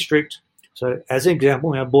extremely strict. So as an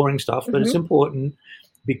example, boring stuff, but it's important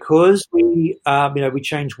because we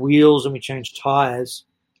change wheels and we change tires.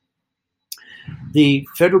 The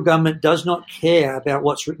federal government does not care about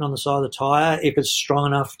what's written on the side of the tire if it's strong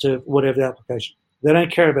enough to whatever the application. They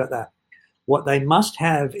don't care about that. What they must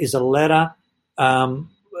have is a letter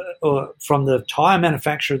or from the tire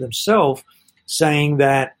manufacturer themselves saying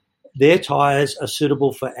that their tires are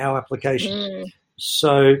suitable for our application.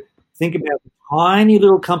 So think about a tiny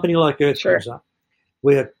little company like Earth Cruiser.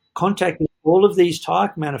 We're contacting all of these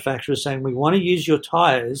tire manufacturers saying we want to use your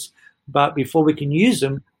tires, but before we can use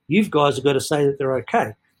them, you guys have got to say that they're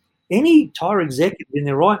okay. Any tire executive in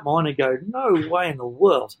their right mind would go, no way in the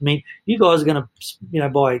world. I mean, you guys are going to,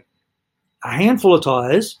 buy a handful of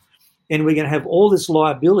tires and we're going to have all this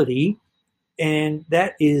liability, and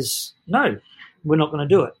that is, no, we're not going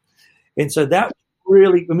to do it. And so that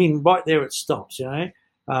really, right there it stops,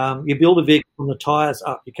 You build a vehicle from the tires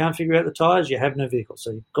up. You can't figure out the tires, you have no vehicle.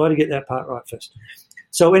 So you've got to get that part right first.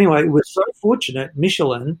 So anyway, we're so fortunate,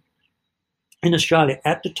 Michelin in Australia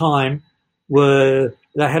at the time they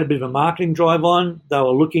had a bit of a marketing drive on. They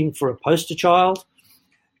were looking for a poster child,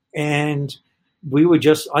 and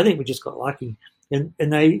I think we just got lucky. And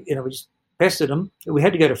they, we just pestered them. We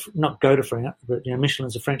had to not go to France, but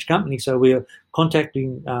Michelin's a French company, so we were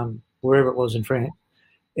contacting wherever it was in France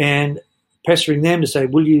and pestering them to say,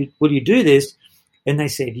 will you do this? And they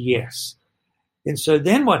said yes. And so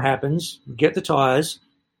then what happens? Get the tires,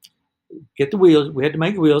 get the wheels. We had to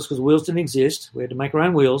make the wheels because the wheels didn't exist. We had to make our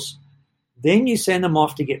own wheels. Then you send them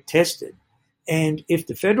off to get tested. And if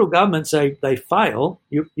the federal government say they fail,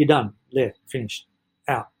 you're done. There, finished,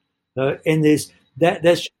 out. And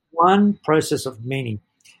that's one process of many.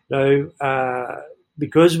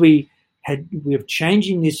 Because we're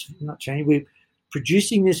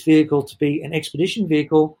producing this vehicle to be an expedition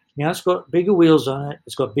vehicle. Now it's got bigger wheels on it.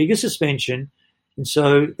 It's got bigger suspension. And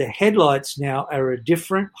so the headlights now are a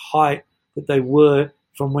different height that they were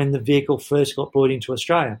from when the vehicle first got brought into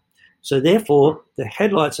Australia. So therefore, the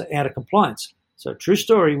headlights are out of compliance. So true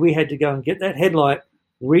story, we had to go and get that headlight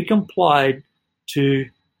recomplied to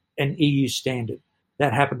an EU standard.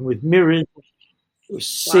 That happened with mirrors, with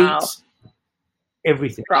seats,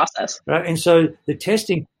 everything. Process. Right? And so the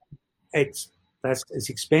testing, it's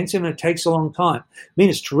expensive and it takes a long time. I mean,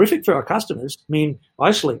 it's terrific for our customers. I mean,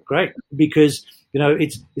 I sleep great because,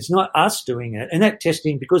 it's not us doing it. And that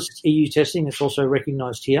testing, because it's EU testing, it's also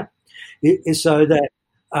recognized here. So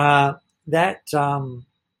that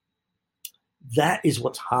is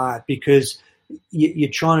what's hard, because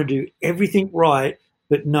you're trying to do everything right,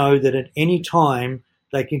 but know that at any time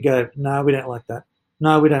they can go, no, we don't like that.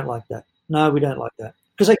 No, we don't like that. No, we don't like that.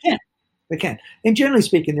 Because they can. And generally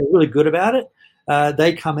speaking, they're really good about it.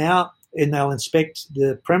 They come out and they'll inspect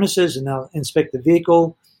the premises and they'll inspect the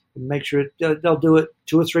vehicle and make sure they'll do it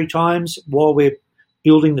 2 or 3 times while we're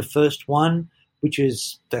building the first one,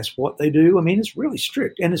 that's what they do. I mean, it's really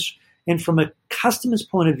strict. And from a customer's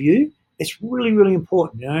point of view, it's really, really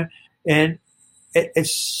important, And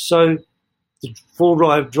it's so the full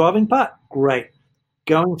driving part, great.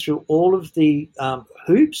 Going through all of the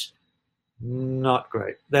hoops, not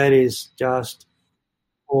great. That is just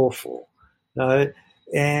awful.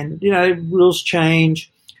 And rules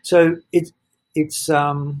change. So it's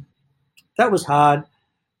that was hard.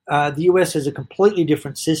 The US has a completely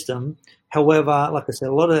different system. However, like I said,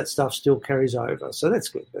 a lot of that stuff still carries over. So that's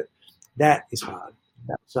good, but that is hard.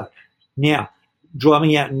 So now,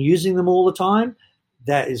 driving out and using them all the time,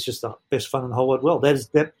 that is just the best fun in the whole wide world. That's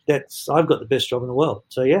I've got the best job in the world.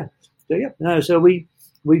 So yeah. So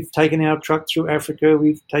we've taken our truck through Africa.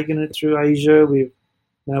 We've taken it through Asia.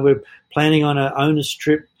 We're planning on an owner's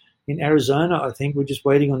trip in Arizona. I think we're just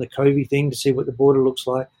waiting on the COVID thing to see what the border looks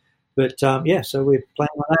like. But so we're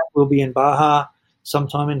planning on that. We'll be in Baja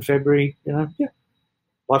sometime in February.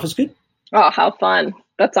 Life is good. Oh, how fun!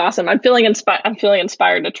 That's awesome. I'm feeling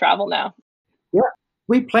inspired to travel now. Yeah,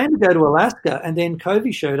 we planned to go to Alaska, and then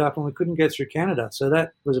COVID showed up, and we couldn't go through Canada. So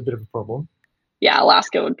that was a bit of a problem. Yeah,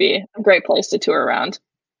 Alaska would be a great place to tour around.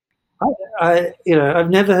 I've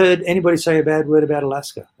never heard anybody say a bad word about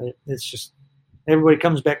Alaska. It's just everybody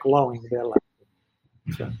comes back glowing about Alaska,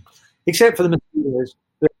 so, except for the mosquitoes.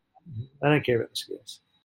 But I don't care about mosquitoes.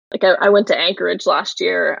 Like I went to Anchorage last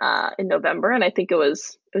year in November, and I think it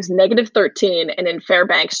was -13, and in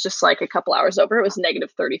Fairbanks, just like a couple hours over, it was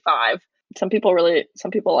 -35. Some people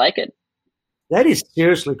like it. That is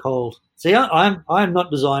seriously cold. See, I'm not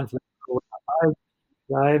designed for that.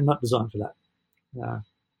 I am not designed for that. No.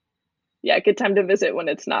 Yeah, good time to visit when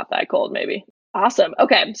it's not that cold, maybe. Awesome.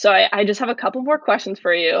 Okay, so I just have a couple more questions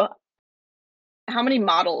for you. How many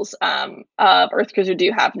models of Earth Cruiser do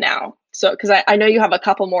you have now? So, because I know you have a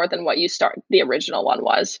couple more than what the original one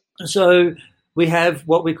was. So we have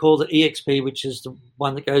what we call the EXP, which is the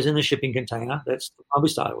one that goes in the shipping container. That's the one we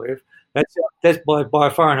started with. That's by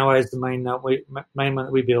far and away is the main one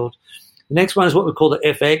that we build. The next one is what we call the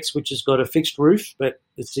FX, which has got a fixed roof, but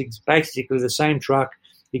it's basically the same truck,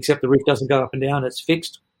 except the roof doesn't go up and down. It's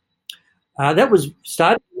fixed. That was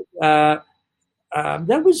started. That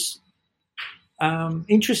was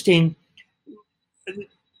interesting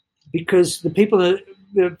because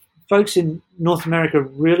the folks in North America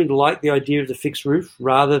really like the idea of the fixed roof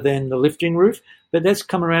rather than the lifting roof, but that's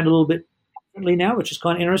come around a little bit differently now, which is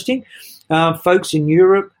kind of interesting. Folks in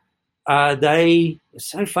Europe, it's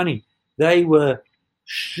so funny. They were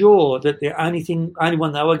sure that the only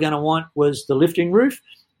one they were going to want was the lifting roof,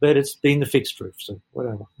 but it's been the fixed roof. So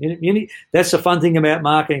whatever. That's the fun thing about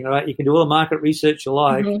marketing, right? You can do all the market research you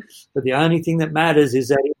like, but the only thing that matters is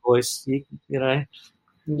that invoice.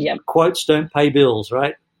 Quotes don't pay bills,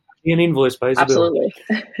 right? An invoice pays a bill.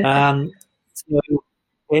 Absolutely.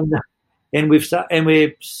 And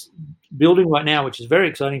we're building right now, which is very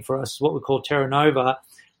exciting for us, what we call Terra Nova,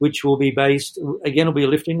 which will be based, again, will be a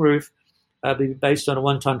lifting roof, be based on a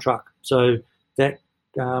 1-ton truck. So that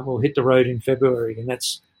will hit the road in February, and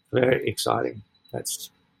that's very exciting.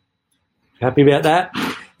 That's happy about that.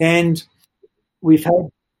 And we've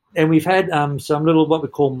had some little what we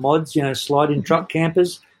call mods, slide-in truck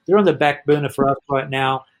campers. They're on the back burner for us right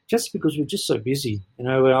now, just because we're just so busy.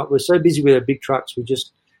 We're so busy with our big trucks, we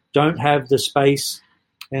just don't have the space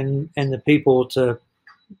and the people to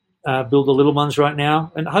build the little ones right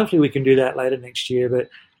now. And hopefully we can do that later next year. But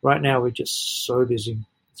right now we're just so busy.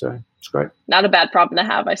 So it's great. Not a bad problem to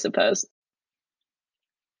have, I suppose.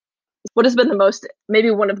 What has been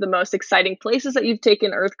maybe one of the most exciting places that you've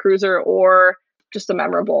taken Earth Cruiser, or just a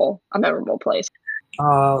memorable place?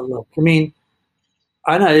 Look, I mean,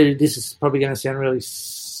 I know this is probably going to sound really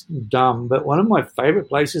dumb, but one of my favorite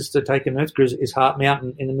places to take an Earth Cruiser is Heart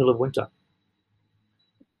Mountain in the middle of winter,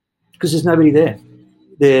 because there's nobody there.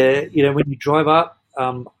 When you drive up,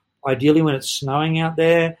 ideally when it's snowing out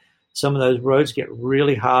there, some of those roads get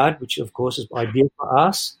really hard, which of course is ideal for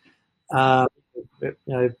us.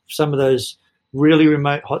 Some of those really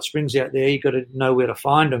remote hot springs out there, you've got to know where to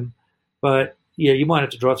find them. But yeah, you might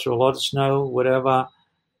have to drive through a lot of snow, whatever.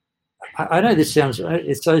 I know this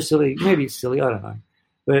it's so silly. Maybe it's silly, I don't know.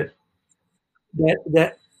 But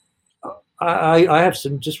I have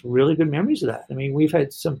some just really good memories of that. I mean, we've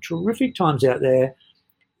had some terrific times out there.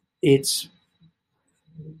 It's,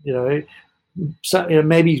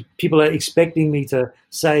 maybe people are expecting me to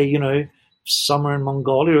say, summer in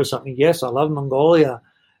Mongolia or something. Yes, I love Mongolia.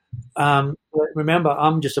 But remember,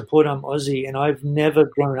 I'm just a I'm Aussie, and I've never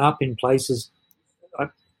grown up in places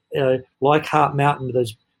like Hart Mountain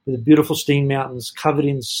with the beautiful Steen Mountains covered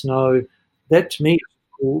in snow. That to me is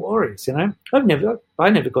glorious. I never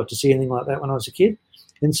got to see anything like that when I was a kid,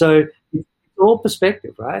 and so it's all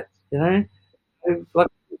perspective, right?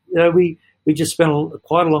 We just spent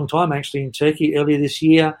quite a long time actually in Turkey earlier this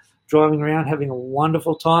year, driving around, having a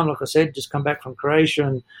wonderful time. Like I said, just come back from Croatia,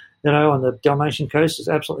 and on the Dalmatian coast is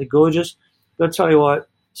absolutely gorgeous. But I tell you what,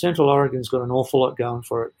 Central Oregon's got an awful lot going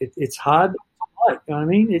for it. It's hard, you know what I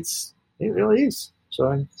mean? It really is.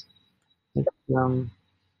 So,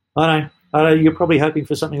 I know you're probably hoping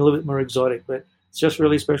for something a little bit more exotic, but it's just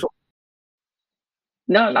really special.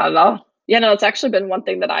 No, not at all. Yeah, no, it's actually been one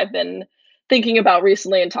thing that I've been thinking about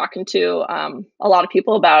recently and talking to a lot of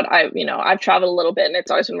people about. I've traveled a little bit, and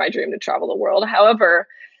it's always been my dream to travel the world. However,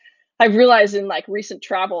 I've realized in recent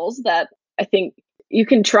travels that I think you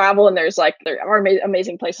can travel and there are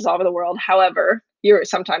amazing places all over the world. However,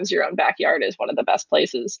 sometimes your own backyard is one of the best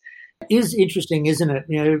places. It is interesting, isn't it?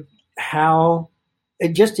 How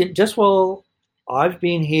it just while I've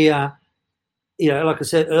been here, like I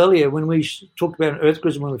said earlier, when we talked about an Earth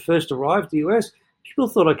cruiser when we first arrived to the US, people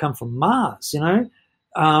thought I'd come from Mars,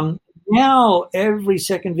 Now every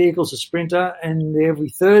second vehicle's a Sprinter, and every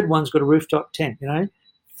third one's got a rooftop tent,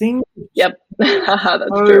 Things Yep. That's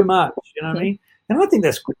so true. much, what I mean? And I think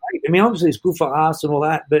that's great. I mean, obviously it's good for us and all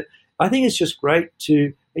that, but I think it's just great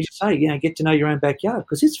to, as you say, get to know your own backyard,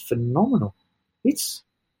 because it's phenomenal. It's,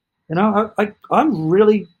 I'm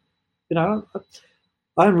really, I'm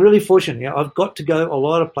really fortunate. I've got to go a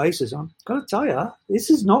lot of places. I've got to tell you, this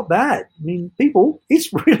is not bad. I mean, people,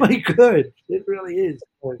 it's really good. It really is.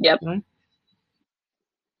 Yep.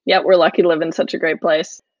 Yep, we're lucky to live in such a great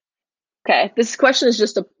place. Okay, this question is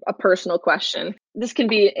just a personal question. This can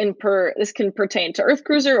be this can pertain to Earth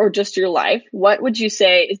Cruiser or just your life. What would you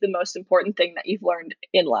say is the most important thing that you've learned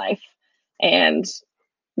in life, and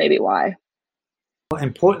maybe why?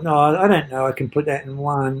 Important? No, I don't know. I can put that in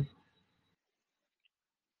one.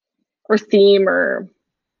 Or theme, or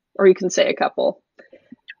you can say a couple.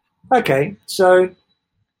 Okay, so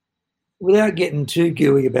without getting too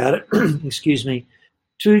gooey about it,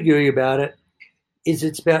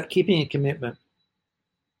 it's about keeping a commitment.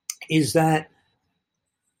 Is that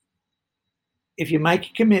if you make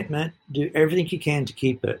a commitment, do everything you can to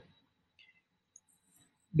keep it.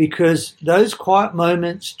 Because those quiet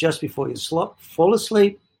moments just before you fall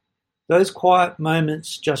asleep, those quiet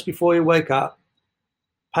moments just before you wake up,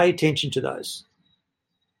 pay attention to those.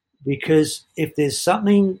 Because if there's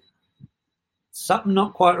something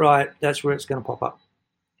not quite right, that's where it's going to pop up.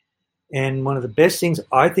 And one of the best things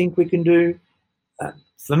I think we can do,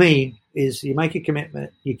 for me, is you make a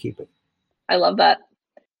commitment, you keep it. I love that.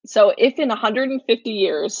 So if in 150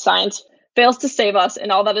 years science fails to save us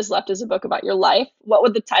and all that is left is a book about your life, what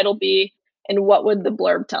would the title be, and what would the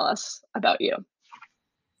blurb tell us about you?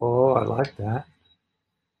 Oh, I like that.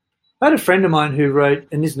 I had a friend of mine who wrote,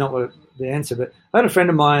 and this is not what the answer, but I had a friend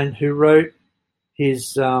of mine who wrote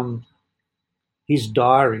his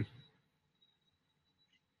diary,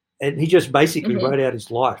 and he just basically wrote out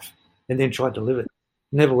his life and then tried to live it.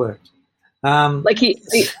 Never worked.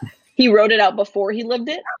 He wrote it out before he lived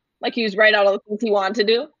it? Like he was writing out all the things he wanted to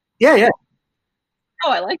do? Yeah.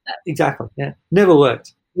 Oh, I like that. Exactly, yeah. Never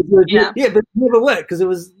worked. Yeah, but it never worked because it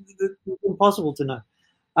was impossible to know.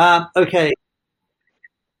 Okay.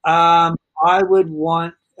 I would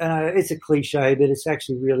want, it's a cliche, but it's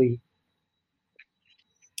actually really,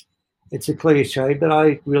 it's a cliche, but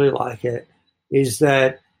I really like it, is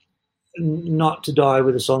that not to die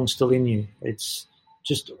with a song still in you. It's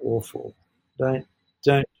just awful. Don't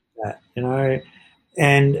do that,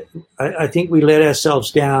 And I think we let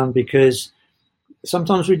ourselves down because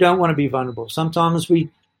sometimes we don't want to be vulnerable. Sometimes we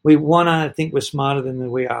want to think we're smarter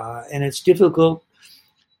than we are. And it's difficult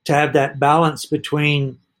to have that balance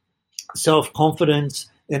between self-confidence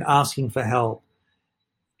and asking for help.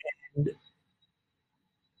 And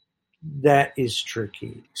that is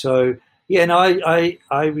tricky. So, yeah, no, I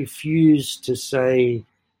refuse to say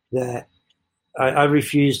that I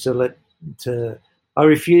refuse I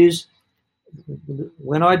refuse,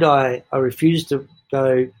 when I die, I refuse to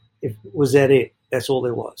go, was that it? That's all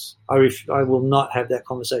there was. I will not have that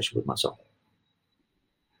conversation with myself.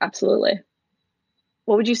 Absolutely.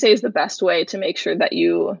 What would you say is the best way to make sure that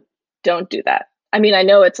you don't do that? I mean, I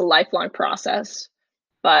know it's a lifelong process,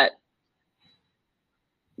 but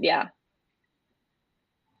yeah.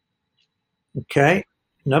 Okay,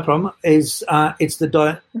 no problem. It's the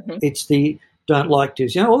don't like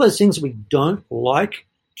to. All those things we don't like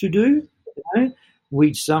to do.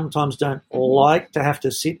 We sometimes don't like to have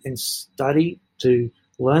to sit and study to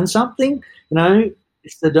learn something.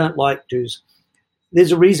 It's the don't like do's.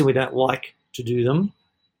 There's a reason we don't like to do them,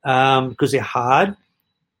 because they're hard,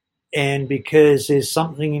 and because there's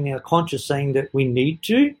something in our conscious saying that we need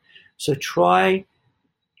to. So try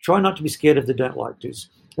not to be scared of the don't like do's.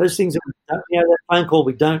 Those things that phone call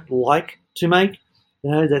we don't like to make,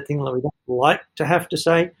 that thing that we don't like to have to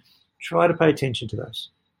say, try to pay attention to those.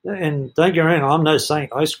 And don't get me wrong, I'm no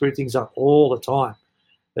saint. I screw things up all the time,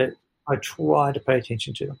 but I try to pay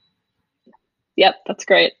attention to them. Yep, that's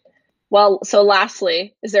great. Well, so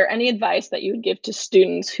lastly, is there any advice that you would give to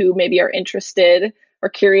students who maybe are interested or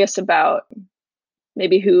curious about,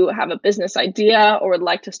 maybe who have a business idea or would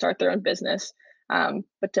like to start their own business,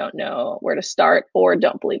 but don't know where to start or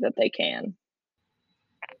don't believe that they can?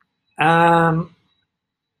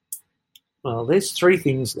 Well, there's three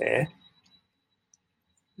things there.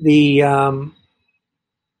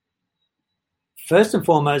 First and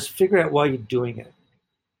foremost, figure out why you're doing it.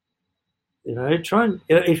 Try and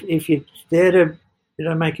if you're there to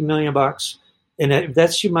make $1 million, and if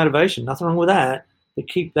that's your motivation, nothing wrong with that. But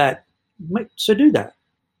keep that. So do that.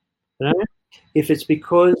 If it's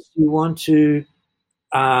because you want to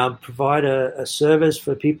provide a service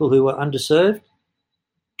for people who are underserved,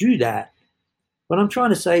 do that. What I'm trying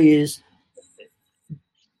to say is,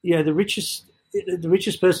 the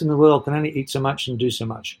richest person in the world can only eat so much and do so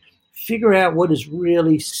much. Figure out what is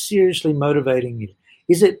really seriously motivating you.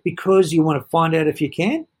 Is it because you want to find out if you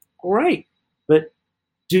can? Great, but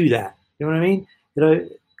do that. You know what I mean?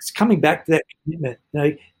 It's coming back to that commitment.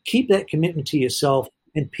 Keep that commitment to yourself,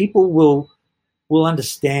 and people will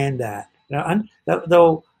understand that. And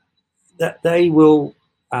they will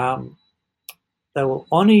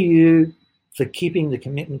honor you for keeping the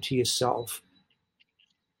commitment to yourself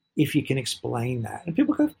if you can explain that. And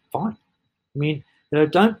people go, fine. I mean,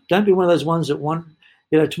 don't be one of those ones that want,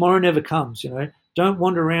 tomorrow never comes. Don't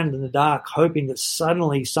wander around in the dark hoping that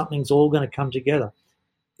suddenly something's all going to come together.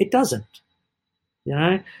 It doesn't.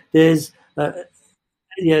 There's the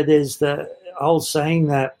old saying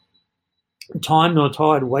that time nor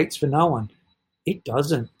tide waits for no one. It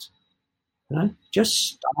doesn't.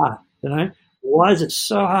 Just start. Why is it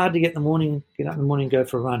so hard to get up in the morning and go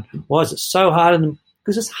for a run? Why is it so hard?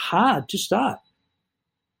 Because it's hard to start.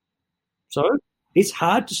 So it's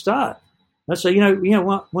hard to start. So why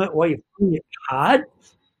you're finding it hard,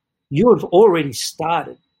 you have already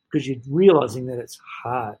started because you're realizing that it's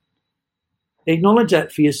hard. Acknowledge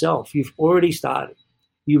that for yourself. You've already started.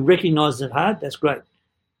 You recognize that it's hard. That's great.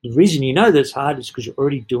 The reason you know that it's hard is because you're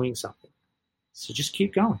already doing something. So just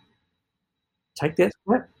keep going. Take that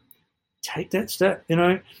step. Take that step.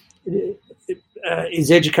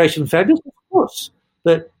 Is education fabulous? Of course.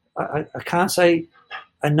 But I can't say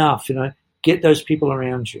enough. Get those people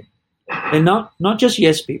around you. And not just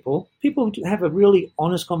yes people. People have a really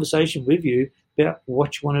honest conversation with you about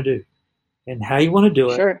what you want to do and how you want to do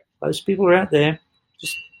it. Sure. Those people are out there.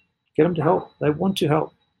 Just get them to help. They want to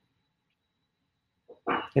help.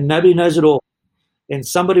 And nobody knows it all. And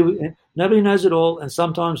nobody knows it all. And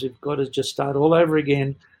sometimes you've got to just start all over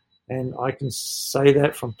again. And I can say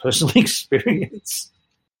that from personal experience.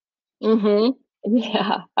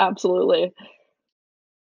 Yeah, absolutely.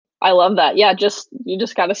 I love that. Yeah, you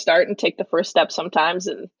just got to start and take the first step sometimes,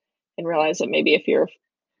 and realize that maybe if you're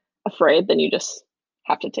afraid, then you just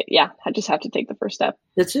have to take. Yeah, I just have to take the first step.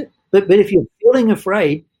 That's it. But if you're feeling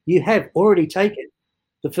afraid, you have already taken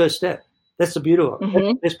the first step. That's the beauty of it. That's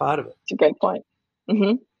the best part of it. It's a great point.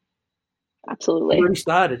 Absolutely. You already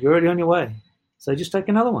started. You're already on your way. So just take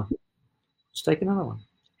another one. Just take another one.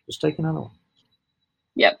 Just take another one.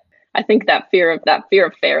 Yep. I think that fear of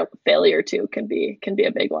failure too can be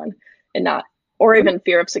a big one, or even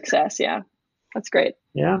fear of success. Yeah, that's great.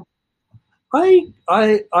 Yeah,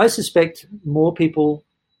 I suspect more people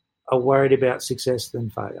are worried about success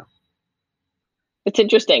than failure. It's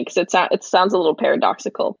interesting because it sounds a little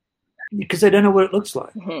paradoxical. Because they don't know what it looks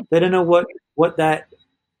like. They don't know what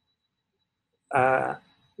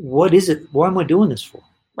is it? Why am I doing this for?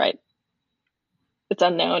 Right. It's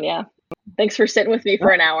unknown. Yeah. Thanks for sitting with me for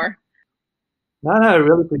an hour. No, I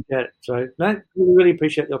really appreciate it. So, no, really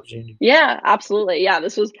appreciate the opportunity. Yeah, absolutely. Yeah,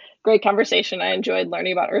 this was great conversation. I enjoyed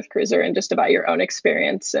learning about Earth Cruiser and just about your own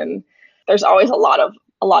experience. And there's always a lot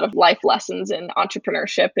of life lessons in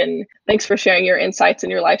entrepreneurship. And thanks for sharing your insights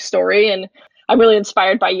and your life story. And I'm really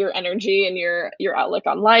inspired by your energy and your outlook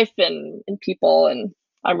on life and people. And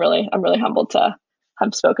I'm really humbled to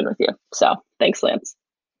have spoken with you. So thanks, Lance.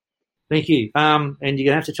 Thank you. And you're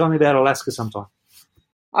gonna have to tell me about Alaska sometime.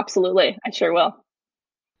 Absolutely, I sure will.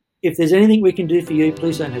 If there's anything we can do for you,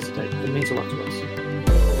 please don't hesitate. It means a lot to us.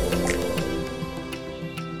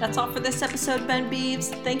 That's all for this episode, Ben Beeves.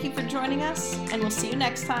 Thank you for joining us, and we'll see you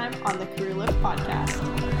next time on the Career Lift Podcast.